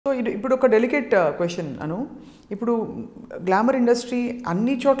ఇప్పుడు ఒక delicate question అను, ఇప్పుడు గ్లామర్ ఇండస్ట్రీ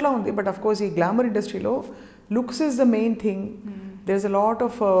అన్ని చోట్ల ఉంది, బట్ అఫ్ కోర్స్ ఈ గ్లామర్ ఇండస్ట్రీలో looks is the main thing. There is a lot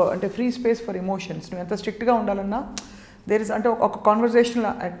of అంటే ఫ్రీ స్పేస్ ఫర్ ఎమోషన్స్. నువ్వు ఎంత స్ట్రిక్ట్గా ఉండాలన్నా దేర్ ఇస్ అంటే ఒక కాన్వర్జేషనల్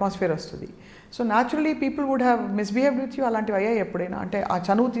అట్మాస్ఫియర్ వస్తుంది. So naturally people would have misbehaved with you. అలాంటివి అయ్యాయి ఎప్పుడైనా? అంటే ఆ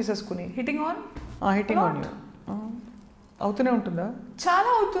చనువు తీసేసుకుని హిట్టింగ్ ఆన్ యూ అవుతూనే ఉంటుందా?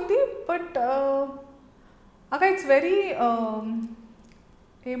 చాలా అవుతుంది. బట్ అక్క ఇట్స్ వెరీ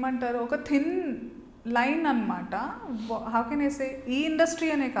ఏమంటారు, ఒక థిన్ లైన్ అన్నమాట. హౌ కెన్ ఐ సే, ఈ ఇండస్ట్రీ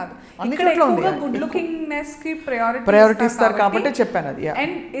అనే కాదు, ఇక్కడ ఎక్కువగా గుడ్ లుకింగ్నెస్ కి ప్రయారిటీ ఇస్తారు కాబట్టి చెప్పాను అది.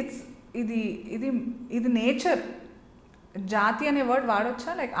 అండ్ ఇది ఇది ఇది నేచర్. జాతి అనే వర్డ్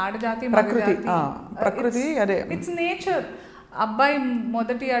వాడొచ్చా? లైక్ ఆడజాతి, ప్రకృతి, అదే ఇట్స్ నేచర్. అబ్బాయి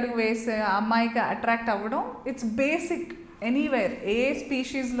మొదటి అడుగు వేసే అమ్మాయికి అట్రాక్ట్ అవ్వడం ఇట్స్ బేసిక్ ఎనీవేర్, ఏ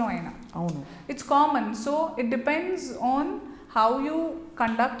స్పీషీస్లో అయినా. అవును, it's common. So it depends on how you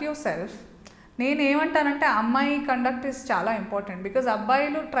conduct your self. నేనేమంటానంటే అమ్మాయి కండక్ట్ ఇస్ చాలా ఇంపార్టెంట్. బికాజ్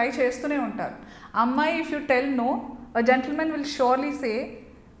అబ్బాయిలు ట్రై చేస్తూనే ఉంటారు. అమ్మాయి if you tell no, a gentlemen will surely say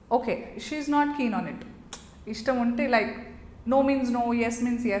okay, she is not keen on it. ఇష్టం ఉంటే like no means no, yes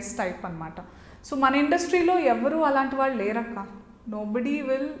means yes type అనమాట. సో మన ఇండస్ట్రీలో ఎవరు అలాంటి వాళ్ళు లేరక్క. Nobody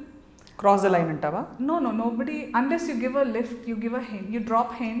will cross the line అంటావా? No, nobody, unless you give a lift, you give a hint, you drop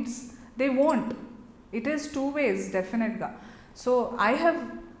hints, they won't. It is two ways, definitely. So I have,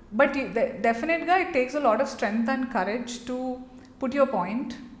 but definitely it takes a lot of strength and courage to put your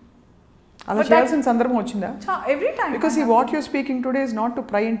point. అలా చేయాల్సిన సందర్భం వచ్చిందా? Every time. Because see, what you're speaking today is not to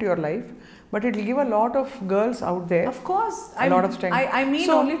pry into your life, but it will give a lot of girls out there. Of course. Lot of strength. I mean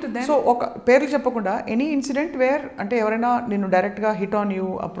so, only to them. So, ఒక పేర్లు చెప్పకుండా any incident wear అంటే ఎవరైనా నిన్ను డైరెక్ట్గా hit on you,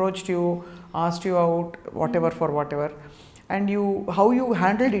 approached you, asked you out, what ever for what ever, and you how you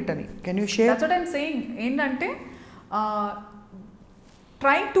handled it అని can you share? That's what I'm saying. ఏంటంటే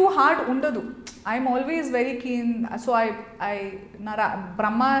trying too hard ఉండదు. I'm always very keen. So I నా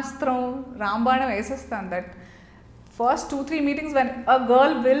బ్రహ్మాస్త్రం రాంబాణం వేసేస్తాను. That first 2-3 meetings when a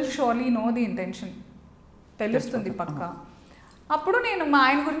girl will surely know the intention, తెలుస్తుంది పక్క. అప్పుడు నేను మా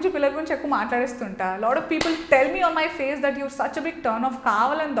ఆయన గురించి, పిల్లల గురించి ఎక్కువ మాట్లాడేస్తుంటా. Lot of people tell me on my face that you're such a big turn off,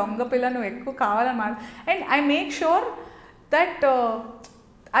 కావాలని దొంగ పిల్ల నువ్వు ఎక్కువ కావాలని మాట. And I make sure that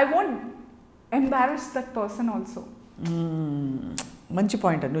I won't embarrass that person also. మంచి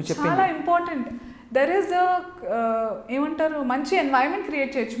పాయింట్ నువ్వు చెప్పింది, చాలా ఇంపార్టెంట్. దెర్ ఈస్ ఏమంటారు, మంచి ఎన్వైరన్మెంట్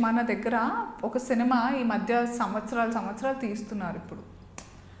క్రియేట్ చేయొచ్చు. మన దగ్గర ఒక సినిమా ఈ మధ్య సంవత్సరాలు తీస్తున్నారు. ఇప్పుడు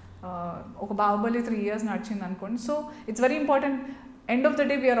ఒక బాహుబలి 3 years నడిచింది అనుకోండి. So it's very important. End of the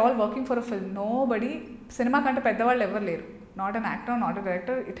day we are all working for a film. No body, cinema కంటే పెద్దవాళ్ళు ఎవరు లేరు. Not an actor, not a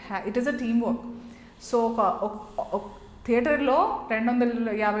director, it is a team work. So ఒక థియేటర్లో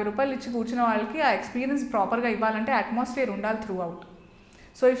 250 రూపాయలు ఇచ్చి కూర్చున్న వాళ్ళకి ఆ ఎక్స్పీరియన్స్ ప్రాపర్గా ఇవ్వాలంటే అట్మాస్ఫియర్ ఉండాలి through out.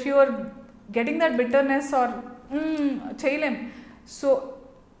 So if you are getting that bitterness or చేయలేం. So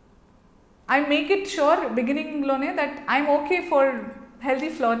I make it sure beginning lone that I'm okay for healthy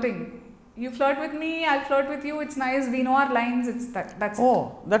flirting. You flirt with me, I'll flirt with you, it's nice, we know our lines, it's that's oh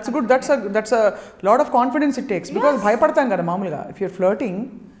it. That's good. That's a lot of confidence it takes. Yes. Because భయపడతాం కదా మామూలుగా. If you're flirting,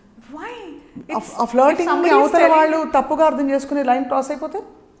 why a flirting ని అవతల వాళ్ళు తప్పుగా అర్థం చేసుకునే line cross అయిపోతే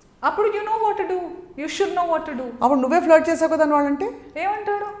అప్పుడు you know what to do, you should know what to do. అప్పుడు నువ్వే ఫ్లర్ట్ చేసావు కదా వాళ్ళంటే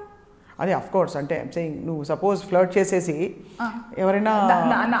ఏమంటాడు? అదే అఫ్ కోర్స్, అంటే ఐమ్ సేయింగ్ నువ్వు సపోజ్ ఫ్లర్ట్ చేసేసి ఎవరైనా,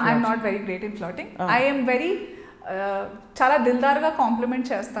 I'm not very great in flirting. I'm very చాలా దిల్దార్గా కాంప్లిమెంట్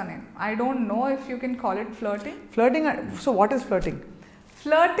చేస్తాను నేను. I don't know if you can call it flirting. So what is flirting?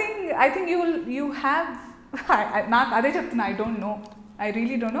 I think you have, నాకు అదే చెప్తున్నా, I don't know, I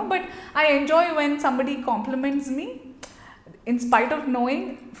really don't know, but I enjoy when somebody compliments me in spite of knowing.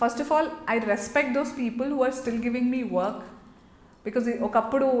 First of all, I respect those people who are still giving me work. Because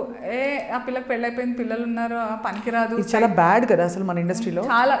ఒకప్పుడు ఆ పిల్లకి పెళ్ళైపోయింది, పిల్లలు ఉన్నారు, పనికిరాదు, చాలా bad కదా అసలు మన ఇండస్ట్రీలో.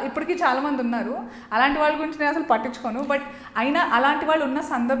 చాలా ఇప్పటికీ చాలా మంది ఉన్నారు. అలాంటి వాళ్ళ గురించి నేను అసలు పట్టించుకోను. బట్ అయినా అలాంటి వాళ్ళు ఉన్న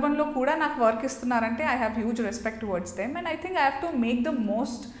సందర్భంలో కూడా నాకు వర్క్ ఇస్తున్నారంటే I have huge respect towards them. And I think I have to make the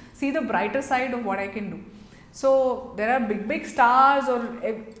most, see the brighter side of what I can do. So there are big stars or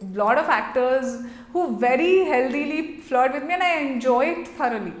a lot of actors who very healthily flirt with me and I enjoy it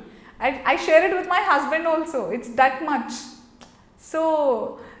thoroughly. I share it with my husband also. It's that much. So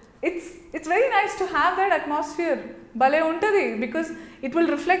it's very nice to have that atmosphere. Bale untadi because it will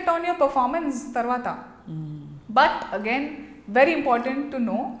reflect on your performance tarvata. But again, very important to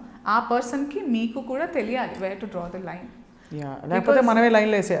know ఆ పర్సన్కి మీకు కూడా తెలియాలి where to draw the line. లేకపోతే మనమే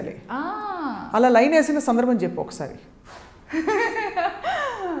లైన్లో వేసేయాలి. అలా లైన్ వేసిన సందర్భం చెప్పు ఒకసారి.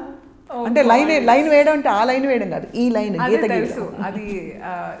 అంటే లైన్ వేయడం అంటే ఆ లైన్ వేయడం కాదు, ఈ లైన్ గీత తెలుసు. అది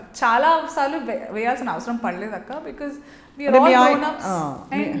చాలా సార్లు వేయాల్సిన అవసరం పడలేదు అక్క, బికాస్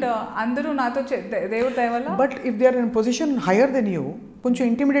అండ్ అందరూ నాతో దేవుడు దయ వల్ల. But if they are in position hire then you, కొంచెం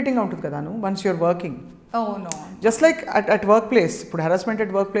ఇంటిమిడేటింగ్ ఉంటుంది కదా once you're working. Just like at work place, ఇప్పుడు harassment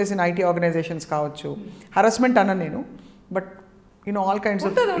at work place in IT organisations కావచ్చు, హెరాస్మెంట్ అన్న నేను, but all kinds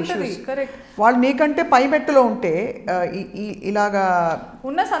of issues. వాళ్ళు నీకంటే పై మెట్టులో ఉంటే ఇలాగా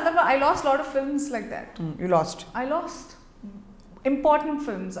ఉన్న సందర్భం. I last lot of films like that. You last. I last important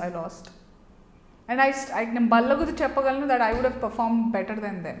films. I last and నేను బల్లగుద్ది చెప్పగలను that I would have performed better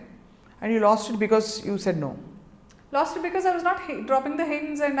than them. And you lost it because you said no. Lost it because I was not dropping the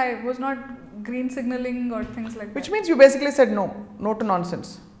hints and I was not green signaling or things like that. Which means you basically said no to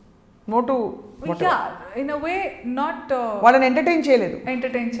nonsense. No to whatever. Yeah, in a way not. వాళ్ళని entertain చేయలేదు.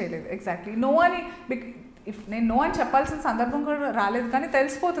 Exactly. No అని నేను no అని చెప్పాల్సిన సందర్భం కూడా రాలేదు, కానీ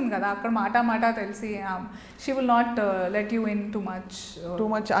తెలిసిపోతుంది కదా అక్కడ మాట తెలిసి she will not let you in too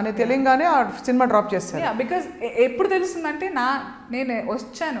much అని తెలియగానే ఆ సినిమా డ్రాప్ చేస్తాను. బికాజ్ ఎప్పుడు తెలుస్తుందంటే నేను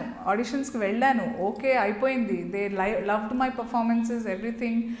వచ్చాను, ఆడిషన్స్కి వెళ్ళాను, ఓకే అయిపోయింది, they loved my performances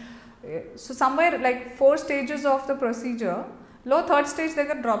everything. So somewhere like 4 stages of the procedure లో 3rd stage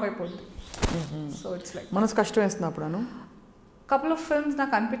దగ్గర డ్రాప్ అయిపోతుంది. సో ఇట్స్ లైక్ మనసు కష్టం వేస్తుంది అప్పుడు. కపుల్ ఆఫ్ ఫిల్మ్స్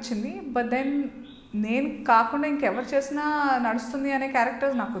నాకు అనిపించింది, బట్ దెన్ నేను కాకుండా ఇంకెవరు చేసినా నడుస్తుంది అనే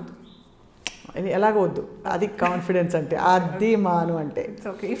క్యారెక్టర్స్ నాకు వద్దు. ఎలాగ వద్దు, అది కాన్ఫిడెన్స్ అంటే, అది మాను అంటే. It's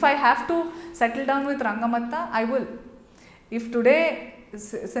okay. If I have to settle down with Rangammatta I will. If today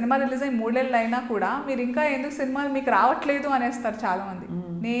cinema release అయ్యి 3 నెలలు అయినా కూడా మీరు ఇంకా ఎందుకు సినిమా మీకు రావట్లేదు అనేస్తారు చాలామంది.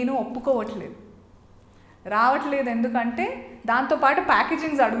 నేను ఒప్పుకోవట్లేదు, రావట్లేదు. ఎందుకంటే దాంతోపాటు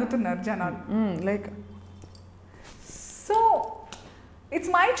ప్యాకేజింగ్స్ అడుగుతున్నారు జనాలు. Like so it's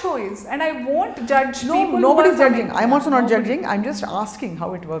my choice and I won't judge people. Nobody's judging. I'm also not judging. I'm just asking how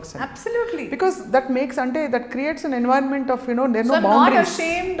it works. Absolutely. Because that creates an environment of, there are no boundaries. I'm not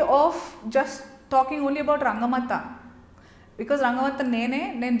ashamed of just talking only about Rangamatta. Because Rangamatta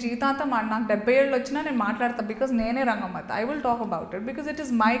నేను జీవితాంతం నాకు 70 ఏళ్ళు వచ్చినా నేను మాట్లాడతా, because నేనే Rangammatta. I will talk about it because it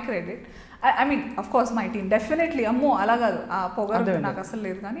is my credit. I mean, of course my team definitely. అమ్మో అలా కాదు, ఆ పొగరు నాకు అసలు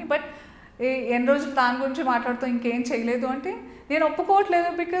లేదు, కానీ బట్ ఎన్ని రోజులు దాని గురించి మాట్లాడుతూ ఇంకేం చేయలేదు అంటే నేను ఒప్పుకోవట్లేదు.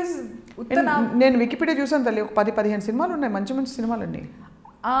 బికాజ్ నేను వికీపీడియా చూసాను తల్లి, ఒక 10-15 సినిమాలు ఉన్నాయి, మంచి సినిమాలు ఉన్నాయి.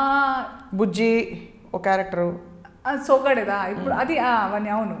 బుజ్జి ఒక క్యారెక్టరు, సోగడేదా ఇప్పుడు అది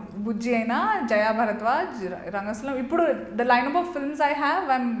అవన్నీ. అవును, బుజ్జి అయినా, జయా భరద్వాజ్, రంగస్థలం. ఇప్పుడు the line of films I have,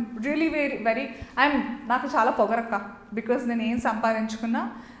 I'm really very నాకు చాలా పొగరక్క. బికాజ్ నేను ఏం సంపాదించుకున్నా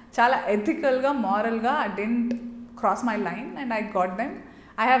చాలా ఎథికల్గా, మారల్గా, I dent cross my line and I got them.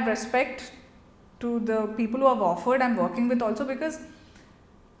 I have respect to the people who have offered I'm working with also, because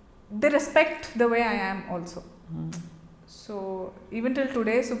they respect the way I am also. So even till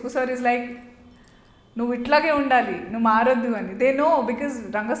today Suku sir is like, నువ్వు ఇట్లాగే ఉండాలి, నువ్వు మారొద్దు అని. They know, because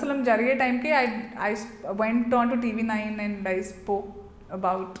రంగస్థలం జరిగే టైంకి I went on to TV9 and I spoke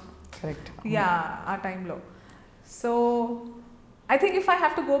about. Correct. Yeah, ఆ టైంలో. So I think if I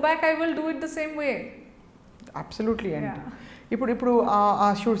have to go back I will do it the same way. Absolutely. And ఇప్పుడు ఆ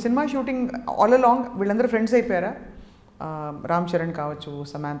cinema shooting all along వీళ్ళందరూ friends అయిపోయారా? రామ్ చరణ్ కావచ్చు,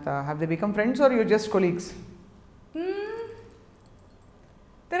 Samantha, have they become friends are you just colleagues?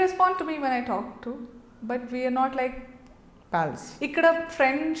 They respond to me when I talk to, but we are not like pals. ఇక్కడ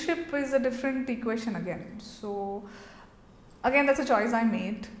friendship is a different equation again. So again that's a choice I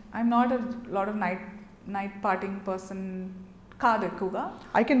made. I'm not a lot of night parting person కాదు ఎక్కువగా.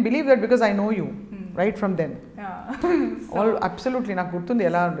 I can believe that because I know you right from then. All absolutely నాకు గుర్తుంది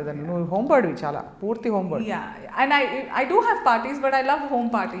ఎలా ఉండేదని. నువ్వు home party, చాలా పూర్తి home party. And I do have parties but I love home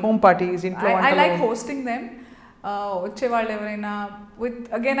parties. ఇంట్లో ఐ లైక్ హోస్టింగ్ దెమ్. వచ్చేవాళ్ళు ఎవరైనా with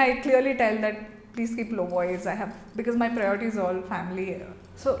again I clearly tell that please keep లో voice. I have, because my priorities all family.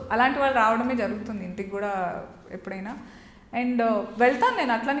 So అలాంటి వాళ్ళు రావడమే జరుగుతుంది ఇంటికి కూడా ఎప్పుడైనా. అండ్ వెళ్తాను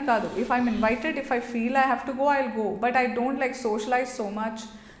నేను, అట్లని కాదు. If I'm invited, if I feel I have to go, I will go. But I don't like socialise so much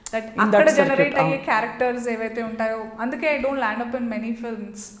that అక్కడ జనరేట్ అయ్యే క్యారెక్టర్స్ ఏవైతే ఉంటాయో, అందుకే I don't land up in many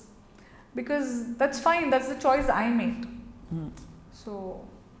films, because that's fine, that's the choice I made. So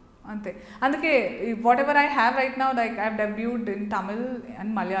అంతే. అందుకే what ever I have right now, like I have డెబ్యూడ్ in Tamil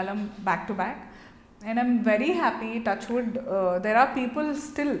and Malayalam back to back, and I'm very happy. Touch wood, there are people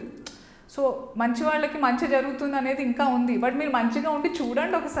still. So మంచి వాళ్ళకి మంచి జరుగుతుంది అనేది ఇంకా ఉంది, but మీరు మంచిగా ఉండి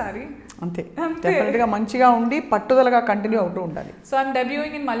చూడండి ఒకసారి. అంతే, డెఫినెట్గా మంచిగా ఉండి పట్టుదలగా కంటిన్యూ అవుతూ ఉండాలి. So I'm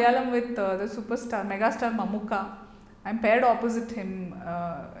debuting in Malayalam with the super star, megastar Mammukka. I'm paired opposite him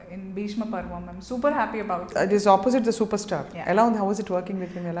in Bhishma Parvam. I'm super happy about it. It is opposite the superstar. Yeah. How was it working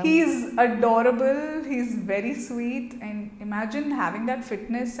with him? He's adorable. He's very sweet. And imagine having that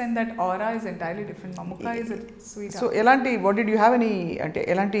fitness and that aura is entirely different. Mamukka is a sweetheart. So, what did you have any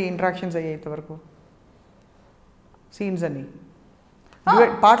interactions ayyayi intavaraku? Scenes ani?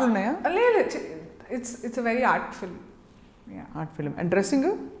 Paatlu unnaya? It's a very art film. Yeah. Art film. And dressing?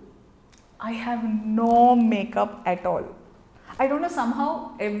 I have no makeup at all. I don't know, somehow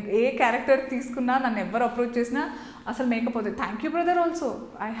a character తీసుకున్నా నన్ను ఎవరు approach చేసినా అసలు makeup అవుతుంది. Thank you brother also.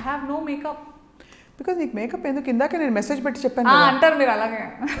 I have no makeup. Because నీకు makeup ఎందుకు? ఇందాక నేను మెసేజ్ పెట్టి చెప్పాను అంటారు మీరు అలాగే.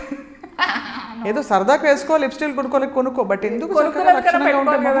 ఏదో సరదాగా వేసుకో, లిప్స్టిక్ కొనుక్కో, బట్ ఎందుకు కొనుక్కోవాలి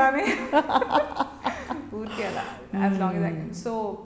కదా అని ఊరికే అలా. As long as I can. So